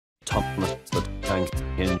the tank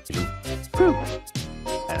engine.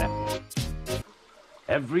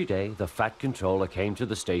 Every day, the Fat Controller came to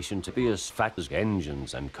the station to be as fat as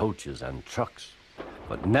engines and coaches and trucks,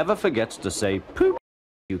 but never forgets to say poop.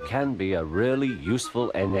 You can be a really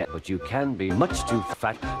useful NF, but you can be much too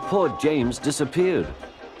fat. Poor James disappeared.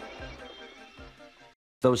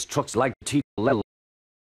 Those trucks like TTTE.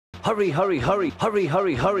 Hurry, hurry, hurry, hurry,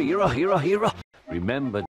 hurry, hurry, hurrah.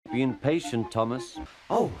 Remember being patient, Thomas.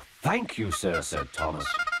 Oh, thank you, sir, said Thomas.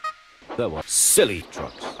 There were silly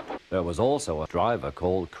trucks. There was also a driver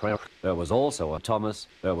called Craig. There was also a Thomas.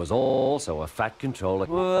 There was also a Fat Controller.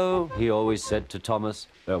 Whoa, he always said to Thomas.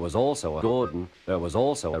 There was also a Gordon. There was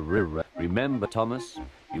also a Remember, Thomas,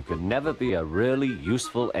 you can never be a really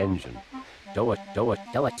useful engine. Do it,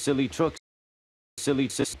 silly trucks. Silly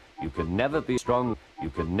sis. You can never be strong. You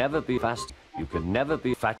can never be fast. You can never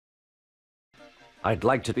be fat. I'd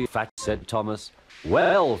like to be fat, said Thomas.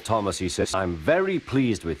 Well, Thomas, he says, I'm very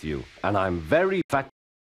pleased with you, and I'm very fat.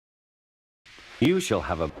 You shall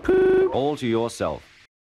have a poop all to yourself.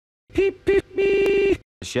 Peep, peep, peep.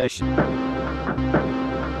 Shush.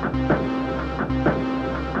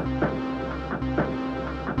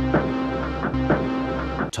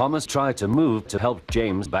 Thomas tried to move to help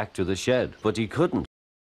James back to the shed, but he couldn't.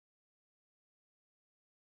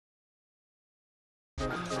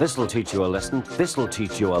 This'll teach you a lesson. This'll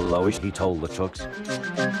teach you a lowish, he told the trucks.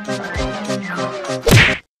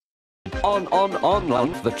 On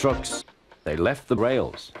the trucks. They left the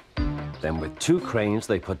rails. Then with 2 cranes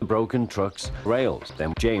they put the broken trucks rails.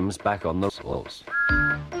 Then James back on the rails.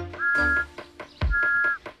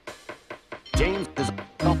 James is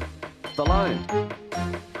off the line.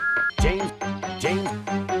 James.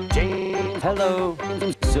 Hello,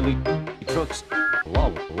 silly trucks.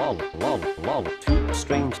 Lol. 2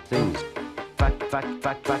 strange things.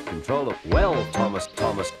 Fat Controller. Well, Thomas.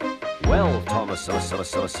 Well, Thomas,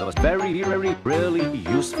 very, really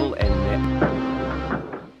useful and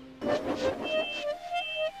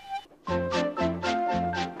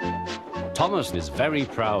Thomas is very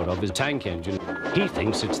proud of his tank engine. He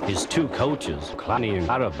thinks it's his 2 coaches, Clanny and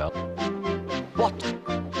Arabelle. What?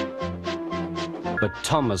 But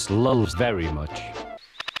Thomas loves very much.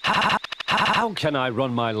 How can I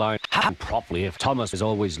run my line properly if Thomas is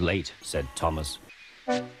always late, said Thomas.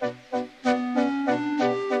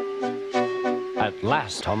 At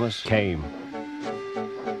last, Thomas came.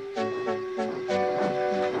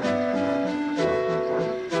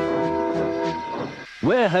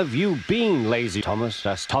 Where have you been, lazy Thomas?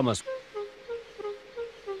 asked Thomas.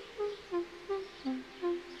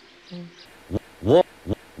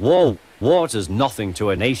 Whoa, water's nothing to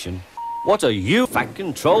a nation. What are you Fat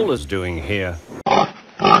Controllers doing here?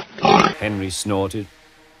 Henry snorted.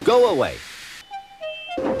 Go away.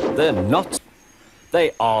 They're not.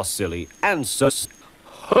 They are silly and sus.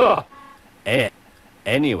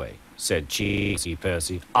 Anyway, said Cheesy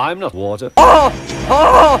Percy, I'm not water.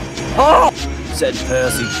 Said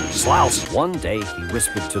Percy, slouch. One day he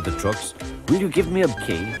whispered to the trucks, will you give me a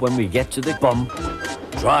key when we get to the bum?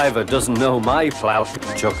 Driver doesn't know my plow,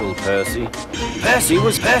 chuckled Percy. Percy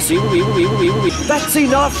was Percy, that's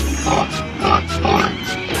enough!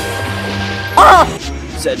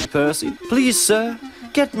 Said Percy, please, sir.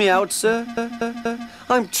 Get me out, sir.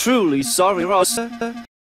 I'm truly sorry, Ross.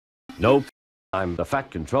 Nope. I'm the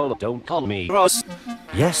Fat Controller. Don't call me Ross.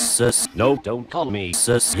 Yes, sir. No, don't call me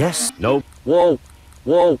sir. Yes. No. Whoa.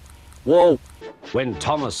 When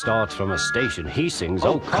Thomas starts from a station, he sings,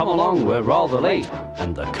 oh, come along, we're rather late.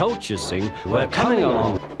 And the coaches sing, we're coming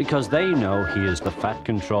along, because they know he is the Fat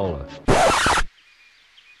Controller.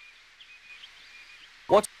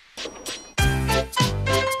 What?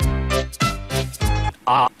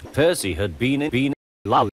 Percy had been loud.